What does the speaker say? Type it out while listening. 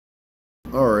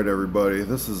Alright everybody,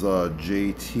 this is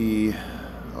JT.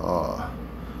 I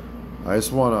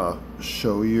just want to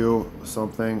show you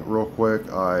something real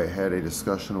quick. I had a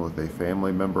discussion with a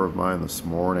family member of mine this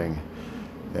morning,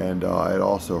 and I had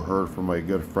also heard from a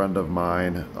good friend of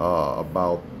mine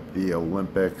about the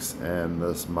Olympics and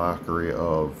this mockery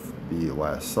of the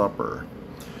Last Supper.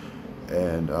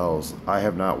 And I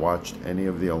have not watched any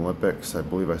of the Olympics. I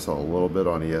believe I saw a little bit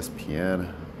on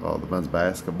ESPN, the men's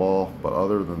basketball, but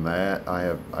other than that,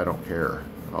 I don't care.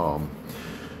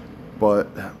 But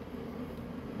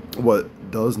what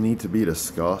does need to be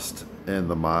discussed in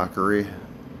the mockery,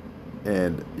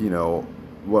 and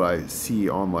what I see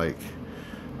on, like,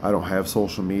 I don't have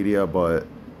social media, but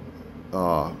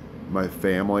my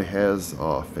family has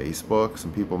Facebook.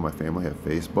 Some people in my family have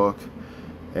Facebook,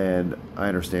 and I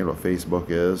understand what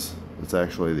Facebook is. It's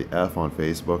actually the F on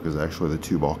Facebook is actually the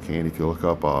two-ball cane. If you look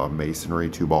up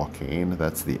masonry two-ball cane,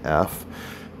 that's the F.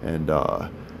 And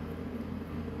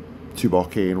two-ball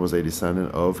cane was a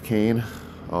descendant of Cain.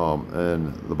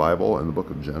 In the Bible, in the book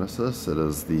of Genesis, it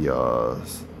is the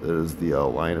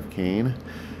line of Cain.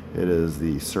 It is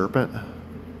the serpent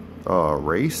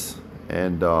race,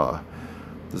 and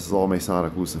this is all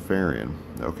Masonic Luciferian.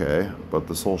 Okay, but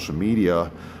the social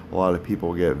media, a lot of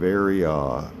people get very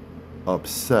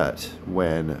upset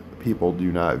when people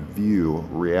do not view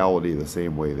reality the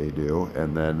same way they do,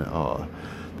 and then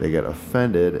they get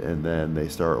offended, and then they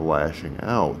start lashing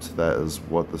out. That is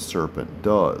what the serpent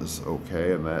does,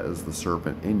 okay? And that is the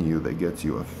serpent in you that gets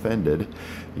you offended.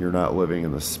 You're not living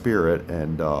in the spirit,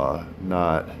 and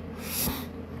not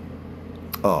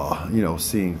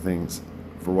seeing things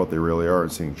for what they really are,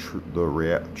 and seeing the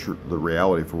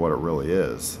reality for what it really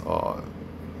is.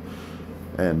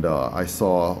 I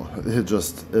saw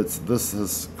this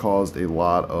has caused a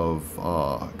lot of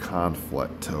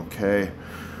conflict, okay?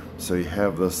 So you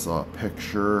have this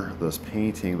picture, this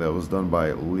painting that was done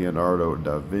by Leonardo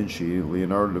da Vinci.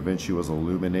 Leonardo da Vinci was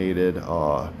illuminated.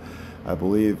 I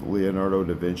believe Leonardo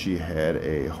da Vinci had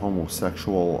a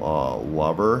homosexual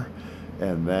lover,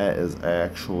 and that is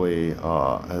actually,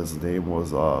 his name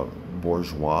was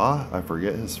Bourgeois. I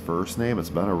forget his first name. It's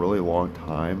been a really long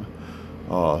time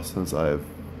since I've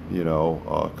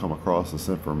come across this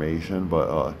information,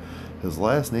 but his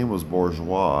last name was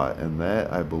Bourgeois, and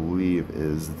that, I believe,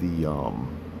 is the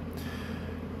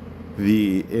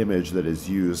image that is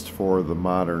used for the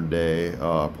modern day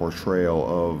portrayal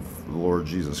of the Lord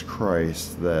Jesus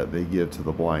Christ that they give to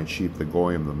the blind sheep, the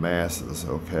goyim, the masses,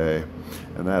 okay?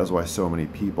 And that is why so many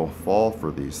people fall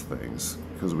for these things,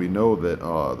 because we know that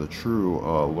the true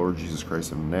Lord Jesus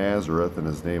Christ of Nazareth, and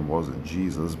his name wasn't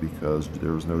Jesus because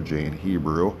there was no J in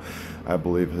Hebrew. I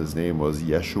believe his name was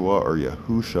Yeshua or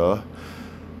Yahusha,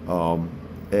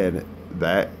 and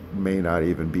that may not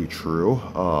even be true.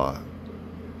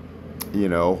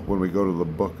 When we go to the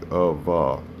book of,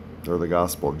 or the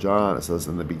Gospel of John, it says,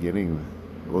 in the beginning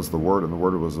was the Word, and the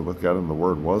Word was with God, and the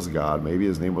Word was God. Maybe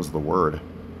his name was the Word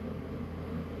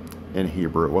in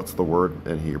Hebrew. What's the word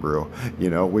in Hebrew?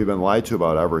 We've been lied to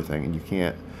about everything, and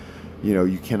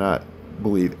you cannot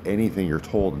believe anything you're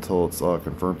told until it's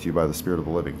confirmed to you by the Spirit of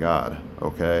the living God,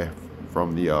 okay?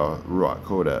 From the Ruach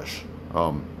Kodesh.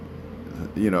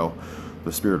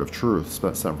 The Spirit of truth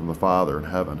sent from the Father in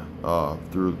heaven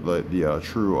through the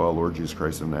true Lord Jesus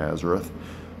Christ of Nazareth,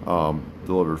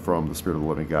 delivered from the Spirit of the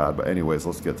living God. But anyways,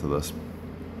 let's get to this.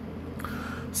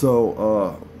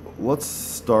 So let's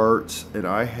start, and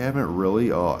I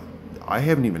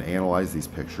haven't even analyzed these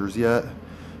pictures yet,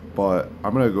 but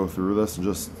I'm going to go through this and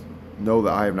just know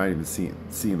that I have not even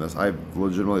seen this. I've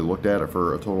legitimately looked at it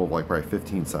for a total of like probably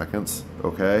 15 seconds,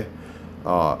 okay?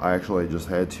 I actually just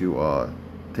had to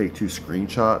take 2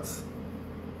 screenshots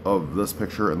of this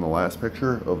picture and the last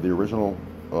picture of the original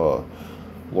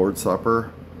Lord's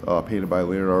Supper painted by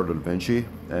Leonardo da Vinci,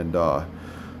 and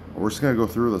we're just going to go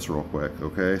through this real quick,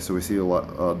 okay? So we see a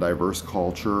lot diverse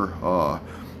culture.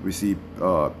 We see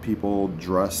people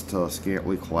dressed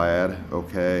scantily clad,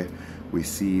 okay? We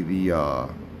see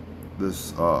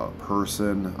this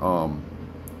person,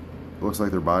 looks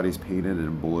like their body's painted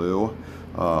in blue.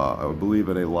 I believe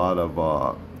in a lot of,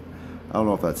 I don't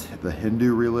know if that's the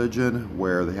Hindu religion,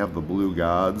 where they have the blue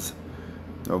gods,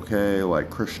 okay? Like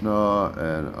Krishna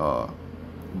and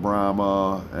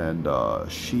Brahma and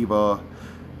Shiva.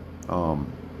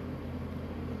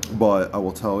 But I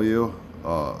will tell you,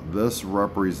 this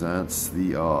represents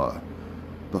the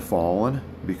fallen,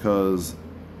 because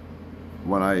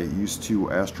when I used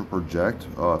to astral project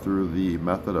through the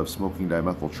method of smoking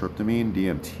dimethyltryptamine,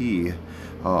 DMT,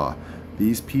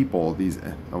 These people,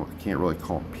 I can't really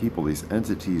call them people, these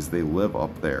entities, they live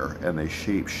up there and they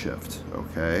shape shift,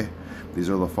 okay? These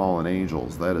are the fallen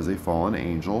angels. That is a fallen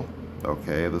angel,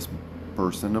 okay? This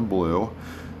person in blue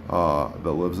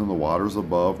that lives in the waters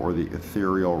above, or the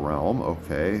ethereal realm,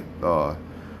 okay?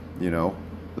 You know,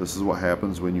 this is what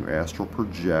happens when you astral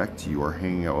project. You are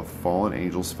hanging out with fallen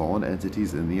angels, fallen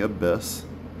entities in the abyss,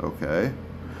 okay?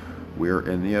 We're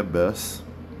in the abyss.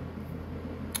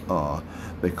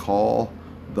 They call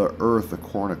the earth the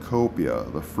cornucopia,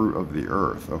 the fruit of the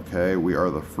earth, okay? We are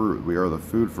the fruit. We are the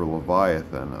food for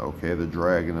Leviathan, okay? The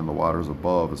dragon in the waters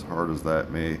above, as hard as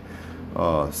that may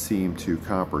seem to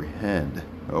comprehend,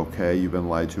 okay? You've been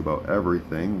lied to about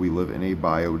everything. We live in a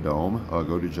biodome.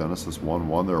 Go to Genesis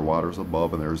 1:1. There are waters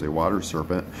above, and there's a water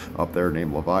serpent up there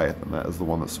named Leviathan. That is the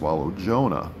one that swallowed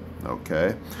Jonah,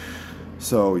 okay?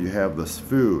 So you have this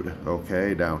food,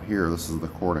 okay, down here. This is the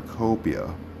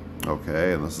cornucopia,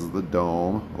 okay, and this is the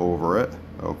dome over it,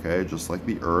 okay, just like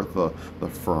the earth, the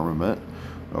firmament,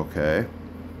 okay.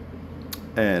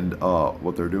 And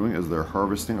what they're doing is they're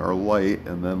harvesting our light,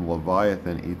 and then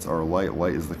Leviathan eats our light.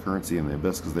 Light is the currency in the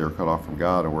abyss, because they are cut off from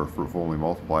God, and we're fruitful and we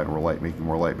multiply, and we're light, making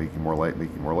more light, making more light,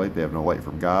 making more light. They have no light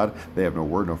from God. They have no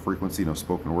word, no frequency, no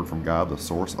spoken word from God, the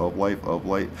source of life,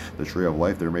 the tree of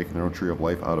life. They're making their own tree of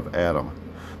life out of Adam.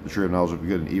 The tree of knowledge of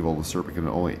good and evil. The serpent can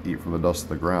only eat from the dust of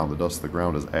the ground. The dust of the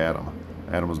ground is Adam.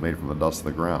 Adam was made from the dust of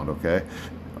the ground, okay?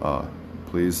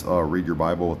 Please read your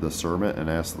Bible with discernment and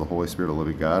ask the Holy Spirit of the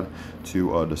living God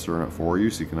to discern it for you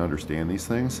so you can understand these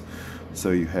things.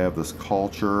 So you have this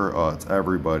culture, it's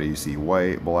everybody. You see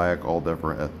white, black, all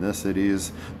different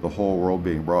ethnicities, the whole world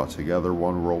being brought together,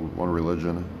 one world, one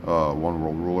religion, one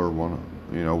world ruler, one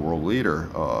world leader.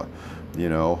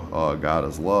 God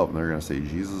is love, and they're going to say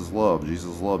Jesus is love,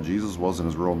 Jesus is love. Jesus wasn't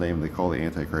his real name. They call the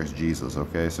Antichrist Jesus,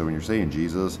 okay? So when you're saying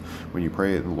Jesus, when you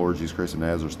pray in the Lord Jesus Christ of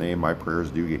Nazareth's name, my prayers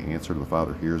do get answered. The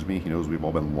Father hears me. He knows we've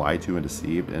all been lied to and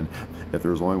deceived, and if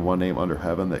there's only one name under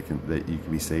heaven that you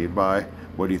can be saved by,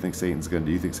 what do you think Satan's going to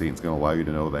do? You think Satan's going to allow you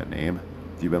to know that name?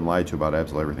 You've been lied to about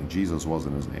absolutely everything. Jesus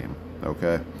wasn't his name,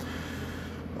 okay?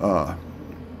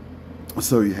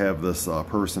 So you have this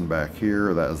person back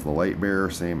here, that is the light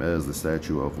bearer, same as the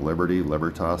Statue of Liberty,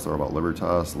 Libertas. They're about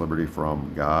Libertas, liberty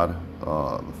from God,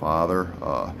 the Father.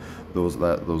 Those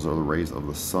are the rays of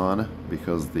the sun,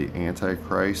 because the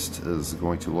Antichrist is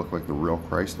going to look like the real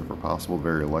Christ. If possible, the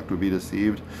very elect would be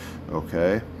deceived.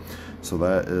 Okay, so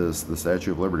that is the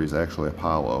Statue of Liberty is actually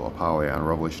Apollo, Apollyon,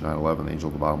 Revelation 9:11, the angel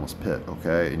of the bottomless pit.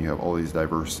 Okay, and you have all these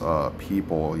diverse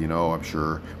people. I'm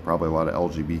sure probably a lot of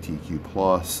LGBTQ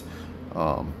plus.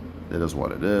 It is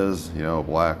what it is,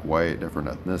 black, white, different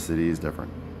ethnicities, different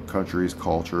countries,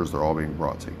 cultures, they're all being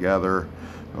brought together,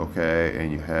 okay, and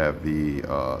you have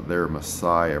their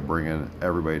Messiah bringing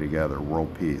everybody together, world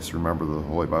peace. Remember, the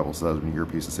Holy Bible says, when you hear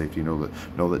peace and safety, know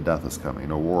that death is coming,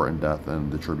 no war and death,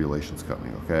 and the tribulation's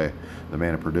coming, okay? The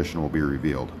man of perdition will be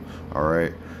revealed, all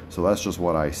right? So that's just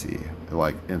what I see,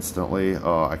 like instantly.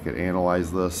 I could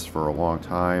analyze this for a long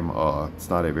time. It's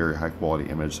not a very high quality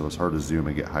image, so it's hard to zoom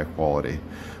and get high quality.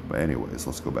 But anyways,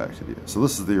 let's go back to so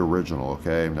this is the original,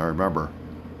 okay? Now remember,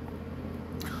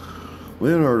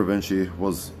 Leonardo da Vinci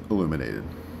was illuminated,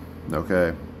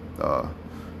 okay?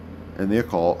 In the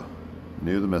occult,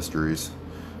 knew the mysteries.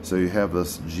 So you have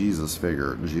this Jesus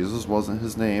figure. Jesus wasn't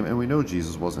his name, and we know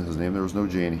Jesus wasn't his name. There was no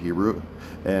J in Hebrew.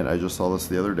 And I just saw this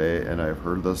the other day, and I've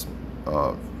heard this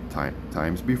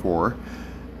times before.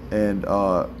 And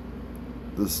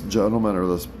this gentleman or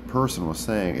this person was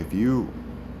saying, if you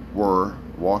were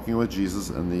walking with Jesus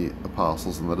and the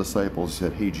apostles and the disciples,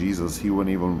 said, hey Jesus, he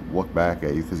wouldn't even look back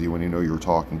at you, because he wouldn't even know you were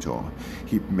talking to him.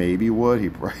 He maybe would.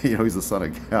 He's the son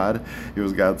of God. He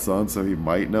was God's son, so he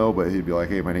might know, but he'd be like,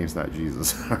 hey, my name's not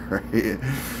Jesus. All right.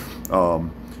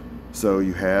 So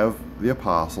you have the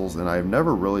apostles, and I've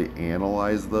never really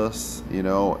analyzed this.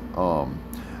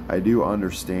 I do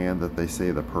understand that they say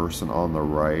the person on the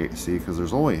right. See, because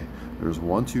there's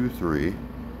 1, 2, 3,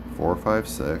 4, 5,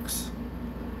 6.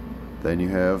 Then you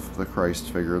have the Christ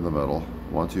figure in the middle.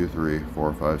 1, 2, 3,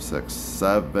 4, 5, 6,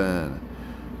 7.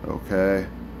 Okay.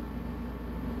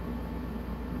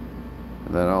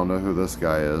 And then I don't know who this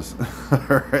guy is.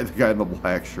 Alright, the guy in the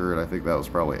black shirt. I think that was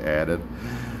probably added.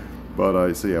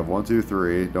 But so you have 1, 2,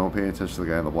 3. Don't pay attention to the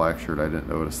guy in the black shirt. I didn't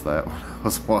notice that when I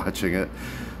was watching it.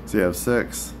 So you have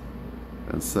 6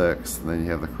 and 6. And then you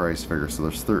have the Christ figure. So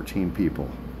there's 13 people.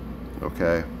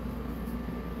 Okay.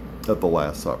 At the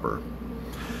Last Supper.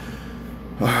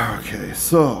 Okay,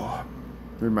 so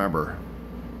remember,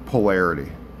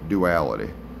 polarity,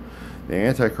 duality. The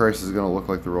Antichrist is going to look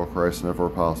like the real Christ, and if it were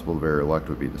possible, the very elect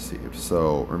would be deceived.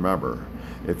 So remember,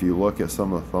 if you look at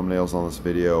some of the thumbnails on this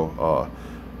video,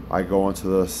 I go into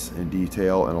this in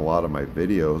detail in a lot of my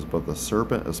videos, but the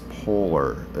serpent is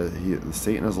polar.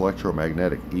 Satan is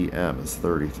electromagnetic. EM is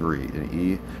 33. An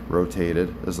E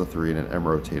rotated is a 3, and an M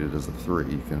rotated is a 3.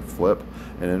 You can flip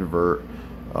and invert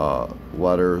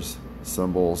letters,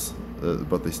 symbols,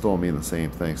 but they still mean the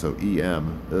same thing. So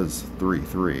EM is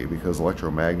 3-3 because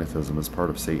electromagnetism is part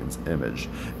of Satan's image,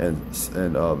 and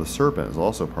the serpent is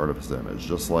also part of his image,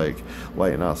 just like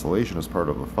light and oscillation is part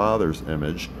of the Father's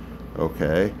image.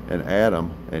 Okay, and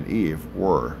Adam and Eve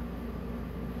were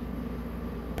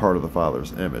part of the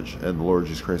Father's image, and the Lord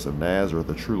Jesus Christ of Nazareth,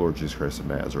 the true Lord Jesus Christ of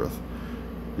Nazareth,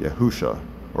 Yahusha,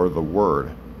 or the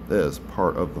Word, is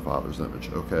part of the Father's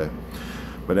image. Okay,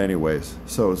 but anyways,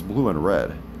 so it's blue and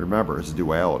red. Remember, it's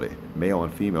duality. Male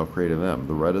and female created them.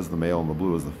 The red is the male and the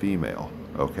blue is the female.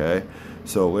 Okay,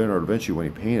 so Leonardo da Vinci, when he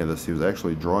painted this, he was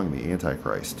actually drawing the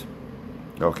Antichrist.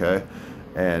 Okay,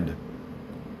 and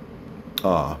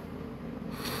I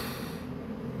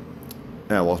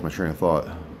lost my train of thought.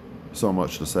 So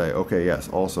much to say. Okay, yes.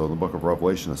 Also, in the book of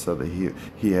Revelation, it said that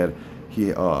he had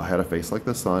a face like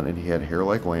the sun, and he had hair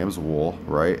like lamb's wool,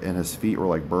 right? And his feet were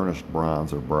like burnished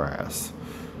bronze or brass.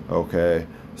 Okay,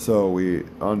 so we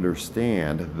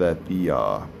understand that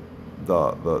the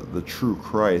true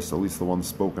Christ, at least the one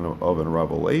spoken of in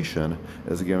Revelation,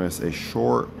 is giving us a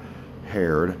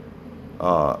short-haired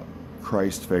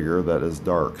Christ figure that is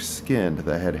dark-skinned,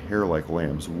 that had hair like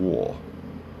lamb's wool.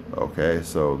 Okay,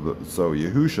 so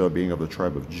Yahusha being of the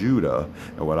tribe of Judah,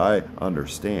 and what I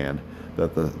understand,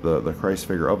 that the Christ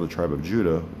figure of the tribe of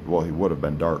Judah, well, he would have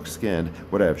been dark-skinned,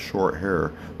 would have short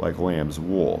hair like lamb's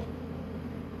wool.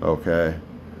 Okay,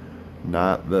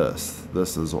 not this.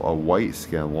 This is a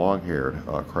white-skinned, long-haired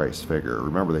Christ figure.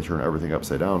 Remember, they turn everything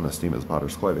upside down and esteem it as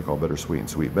potter's clay. They call bitter sweet and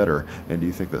sweet bitter. And do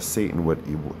you think that Satan would...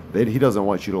 He doesn't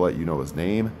want you to let you know his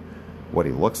name, what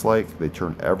he looks like. They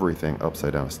turn everything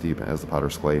upside down, esteem it as the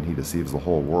potter's clay, and he deceives the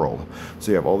whole world.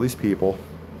 So you have all these people,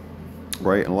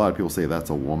 right? And a lot of people say that's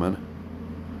a woman,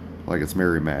 like it's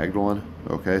Mary Magdalene.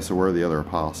 Okay, so where are the other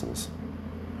apostles?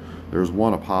 There's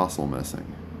one apostle missing.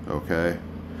 Okay,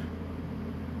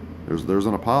 there's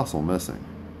an apostle missing.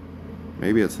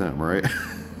 Maybe it's him, right?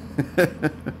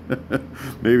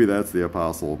 Maybe that's the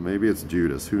apostle. Maybe it's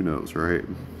Judas. Who knows, right?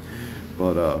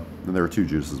 But and there were 2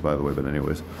 Judases, by the way. But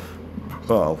anyways,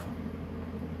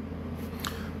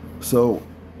 so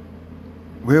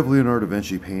we have Leonardo da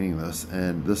Vinci painting this,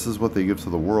 and this is what they give to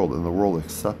the world, and the world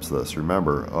accepts this.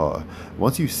 Remember,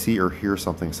 once you see or hear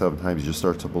something 7 times, you just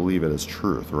start to believe it as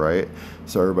truth, right?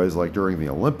 So everybody's like, during the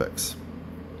Olympics,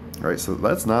 right? So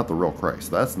that's not the real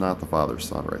Christ. That's not the Father's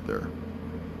Son right there,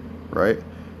 right?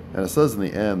 And it says in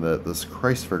the end that this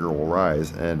Christ figure will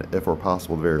rise, and if or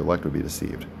possible, the very elect would be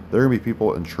deceived. There are going to be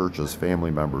people in churches,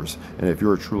 family members, and if you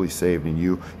are truly saved and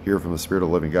you hear from the Spirit of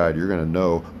the living God, you're going to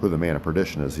know who the man of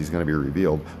perdition is. He's going to be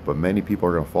revealed, but many people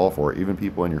are going to fall for it, even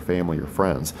people in your family, your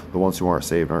friends, the ones who aren't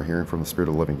saved and aren't hearing from the Spirit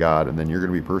of the living God, and then you're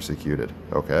going to be persecuted,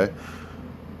 okay?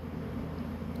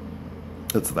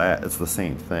 It's the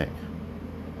same thing.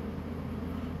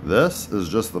 This is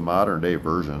just the modern day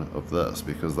version of this,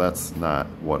 because that's not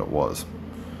what it was.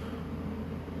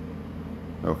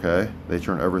 Okay, they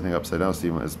turn everything upside down.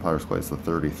 Stephen is potter's clay. It's the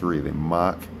 33. They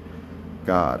mock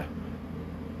God.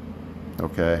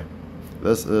 Okay,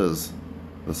 this is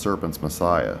the serpent's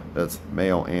Messiah. It's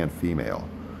male and female.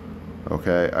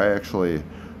 Okay, I actually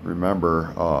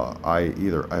remember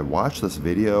I watched this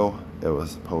video. It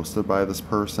was posted by this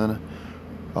person,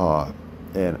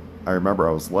 and I remember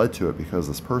I was led to it because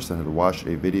this person had watched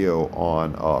a video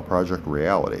on Project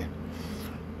Reality.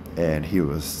 And he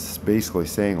was basically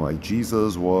saying, like,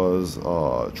 Jesus was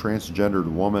a transgendered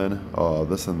woman,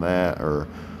 this and that, or,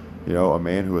 you know, a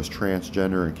man who was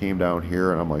transgender and came down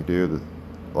here. And I'm like, dude,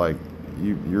 like,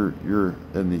 you're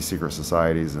in these secret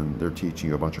societies, and they're teaching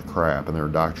you a bunch of crap, and they're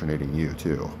indoctrinating you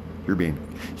too. You're being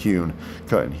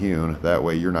cut and hewn. That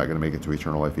way, you're not going to make it to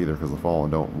eternal life either, because the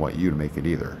fallen don't want you to make it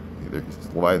either.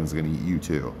 Leviathan's going to eat you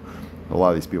too. A lot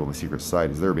of these people in the secret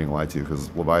societies, they're being lied to,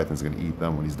 because Leviathan's going to eat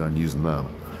them when he's done using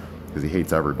them. Because he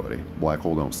hates everybody. Black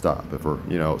hole don't stop. If we're,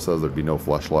 you know, it says there'd be no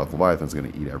flesh left, Leviathan's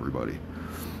going to eat everybody.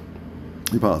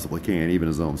 He possibly can, even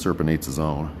his own. Serpent eats his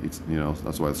own. You know,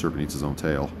 that's why the serpent eats his own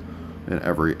tail in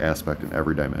every aspect, in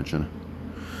every dimension.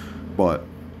 But,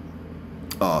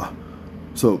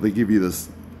 so they give you this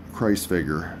Christ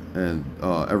figure, and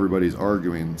everybody's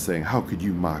arguing, saying, how could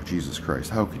you mock Jesus Christ?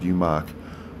 How could you mock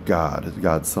God,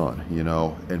 God's Son, you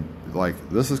know? And like,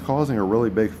 this is causing a really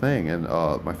big thing, and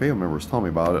my family members tell me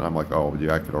about it, and I'm like, oh, dude,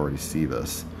 I could already see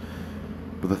this.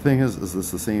 But the thing is this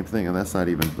the same thing, and that's not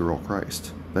even the real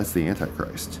Christ. That's the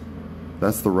Antichrist.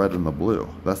 That's the red and the blue.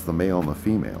 That's the male and the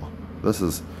female. This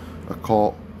is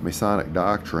occult Masonic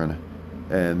doctrine,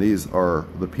 and these are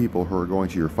the people who are going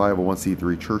to your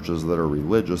 501c3 churches that are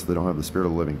religious, that don't have the Spirit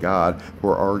of the living God, who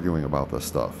are arguing about this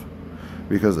stuff.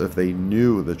 Because if they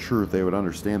knew the truth, they would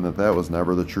understand that that was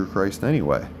never the true Christ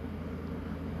anyway.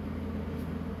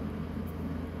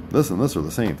 This and this are the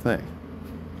same thing.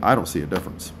 I don't see a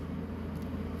difference.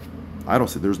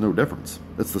 There's no difference.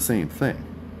 It's the same thing.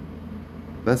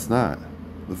 That's not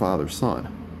the Father's Son.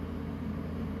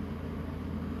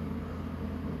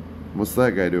 What's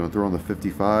that guy doing? Throwing the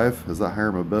 55? Is that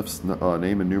Hiram Abiff's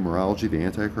name in numerology, the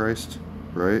Antichrist?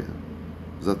 Right?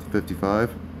 Is that the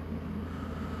 55?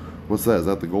 What's that? Is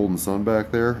that the golden sun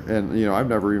back there? And, you know, I've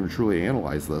never even truly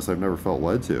analyzed this. I've never felt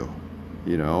led to.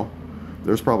 You know?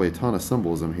 There's probably a ton of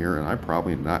symbolism here, and I'm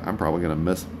probably going to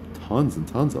miss tons and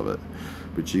tons of it.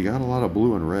 But you got a lot of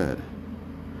blue and red.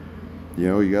 You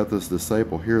know, you got this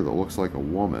disciple here that looks like a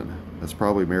woman. That's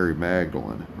probably Mary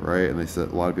Magdalene, right? And they said,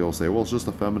 a lot of people say, well, it's just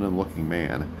a feminine looking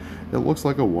man. It looks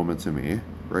like a woman to me,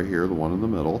 right here, the one in the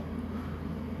middle.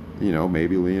 You know,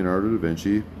 maybe Leonardo da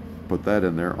Vinci put that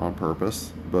in there on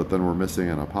purpose, but then we're missing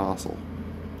an apostle.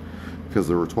 Because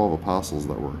there were 12 apostles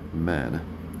that were men,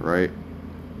 right?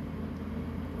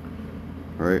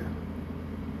 Right?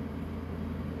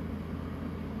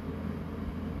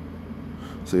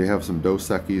 So you have some Dos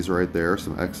Equis right there,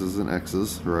 some X's and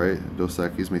X's, right? Dos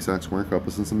Equis, Masonic square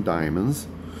compass, and some diamonds.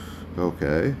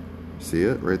 Okay, see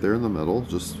it right there in the middle.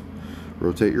 Just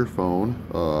rotate your phone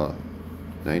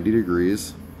 90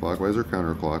 degrees, clockwise or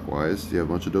counterclockwise. You have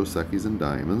a bunch of Dos Equis and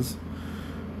diamonds.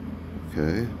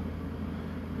 Okay.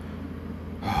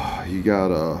 You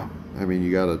got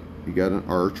an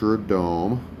arch or a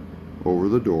dome over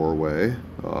the doorway.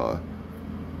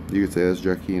 You could say that's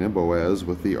Jacquina Boaz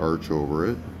with the arch over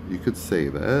it. You could say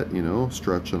that, you know,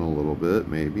 stretching a little bit,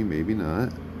 maybe, maybe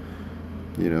not.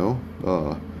 You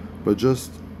know, but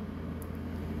just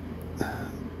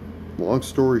long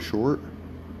story short,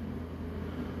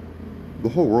 the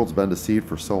whole world's been deceived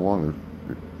for so long.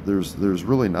 There's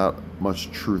really not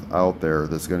much truth out there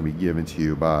that's going to be given to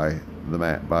you by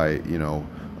you know,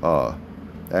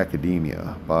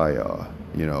 academia, by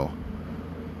you know.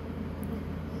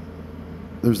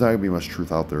 There's not going to be much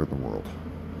truth out there in the world,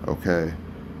 okay?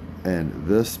 And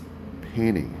this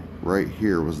painting right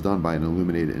here was done by an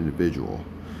illuminated individual.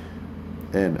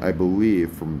 And I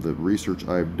believe from the research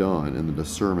I've done and the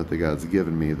discernment that God's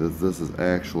given me that this is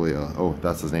actually oh,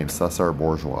 that's his name, César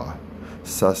Bourgeois.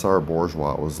 César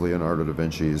Bourgeois was Leonardo da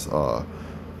Vinci's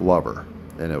lover,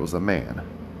 and it was a man.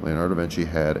 Leonardo da Vinci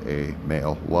had a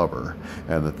male lover,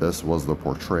 and that this was the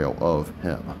portrayal of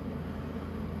him.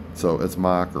 So it's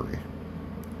mockery.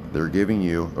 They're giving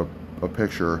you a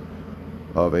picture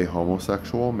of a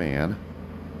homosexual man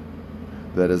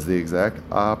that is the exact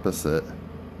opposite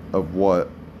of what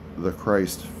the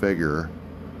Christ figure,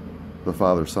 the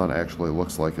Father Son, actually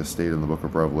looks like, as stated in the book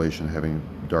of Revelation, having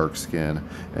dark skin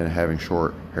and having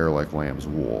short hair like lamb's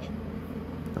wool.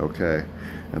 Okay,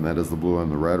 and that is the blue and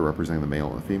the red representing the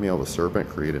male and the female, the serpent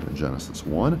created in Genesis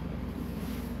 1.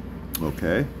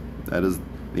 Okay, that is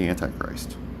the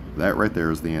Antichrist. That right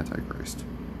there is the Antichrist.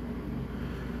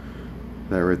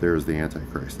 That right there is the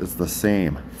Antichrist. It's the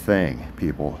same thing,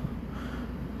 people.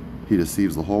 He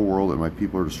deceives the whole world, and my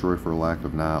people are destroyed for lack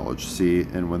of knowledge. See,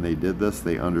 and when they did this,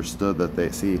 they understood that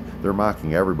they're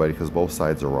mocking everybody because both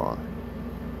sides are wrong.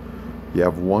 You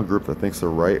have one group that thinks they're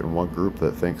right and one group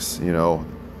that thinks, you know,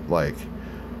 like,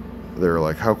 they're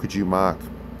like, how could you mock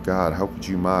God? How could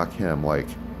you mock him? Like,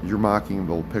 you're mocking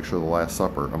the picture of the Last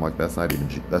Supper. I'm like, that's not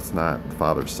the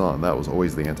Father's Son. That was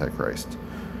always the Antichrist.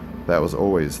 That was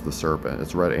always the serpent.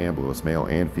 It's red and blue. It's male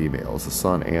and female. It's the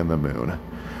sun and the moon.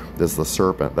 It's the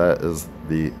serpent. That is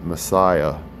the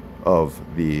Messiah of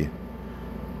the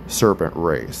serpent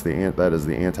race. That is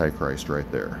the Antichrist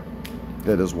right there.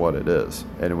 It is what it is.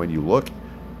 And when you look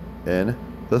in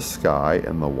the sky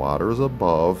and the waters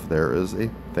above, there is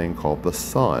a thing called the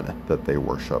sun that they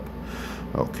worship.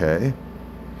 Okay?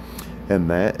 And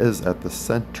that is at the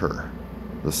center.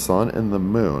 The sun and the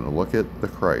moon. Look at the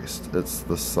Christ. It's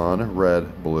the sun,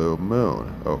 red, blue,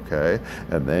 moon. Okay?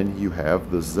 And then you have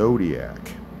the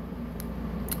Zodiac.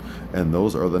 And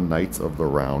those are the knights of the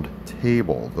round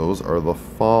table. Those are the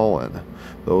fallen.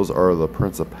 Those are the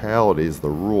principalities that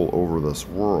rule over this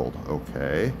world.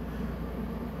 Okay?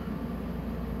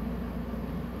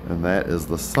 And that is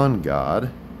the sun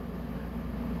god.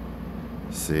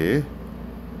 See?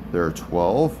 There are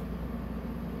 12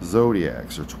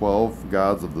 zodiacs, or 12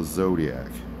 gods of the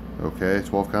zodiac. Okay,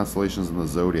 12 constellations in the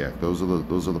Zodiac. Those are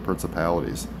the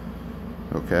principalities.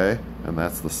 Okay, and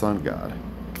that's the sun god.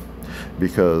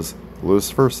 Because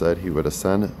Lucifer said he would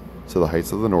ascend to the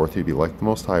heights of the north, he'd be like the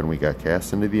Most High. When we got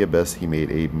cast into the abyss, he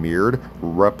made a mirrored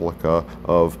replica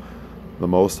of the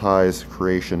Most High's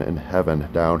creation in heaven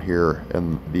down here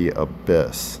in the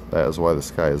abyss. That is why the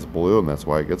sky is blue, and that's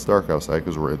why it gets dark outside,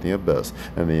 because we're in the abyss.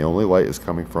 And the only light is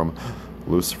coming from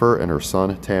Lucifer and her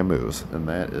son Tammuz, and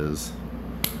that is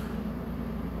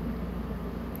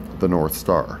the North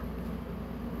Star.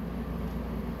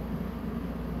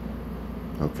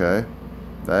 Okay,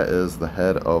 that is the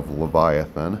head of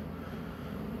Leviathan.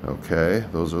 Okay,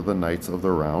 those are the Knights of the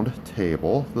Round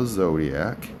Table, the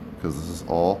Zodiac, because this is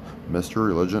all mystery,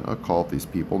 religion, occult. These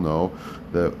people know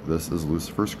that this is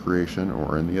Lucifer's creation,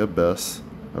 or in the abyss.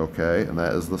 Okay, and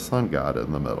that is the sun god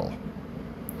in the middle.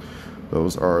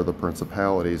 Those are the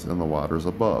principalities in the waters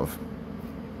above,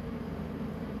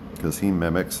 because he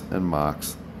mimics and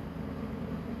mocks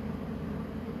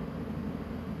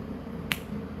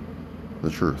the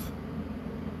truth.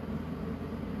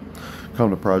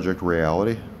 Come to Project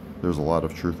Reality. There's a lot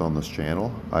of truth on this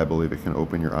channel. I believe it can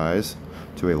open your eyes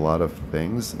to a lot of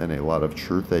things and a lot of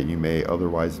truth that you may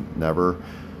otherwise never,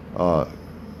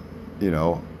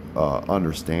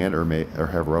 understand or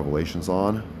have revelations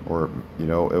on, or it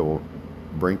will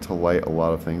bring to light a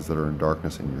lot of things that are in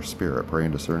darkness in your spirit. Pray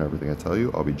and discern everything I tell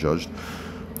you. I'll be judged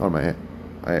on my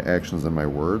actions and my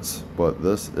words, but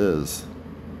this is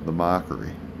the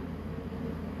mockery.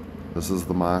 This is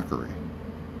the mockery.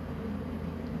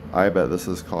 I bet this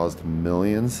has caused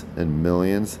millions and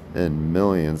millions and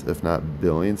millions, if not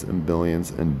billions and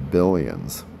billions and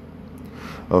billions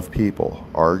of people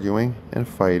arguing and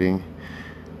fighting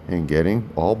and getting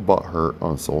all butthurt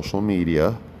on social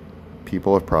media.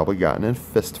 People have probably gotten in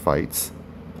fist fights,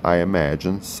 I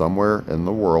imagine, somewhere in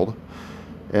the world,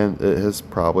 and it has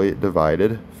probably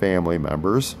divided family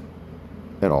members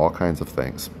and all kinds of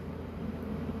things.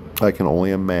 I can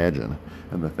only imagine.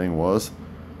 And the thing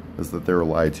is that they were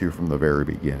lied to from the very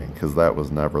beginning, because that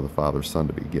was never the Father's Son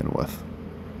to begin with.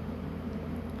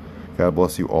 God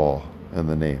bless you all in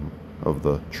the name of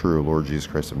the true Lord Jesus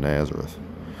Christ of Nazareth,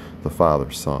 the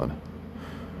Father's Son.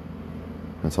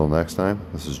 Until next time,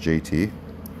 this is JT.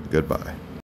 Goodbye.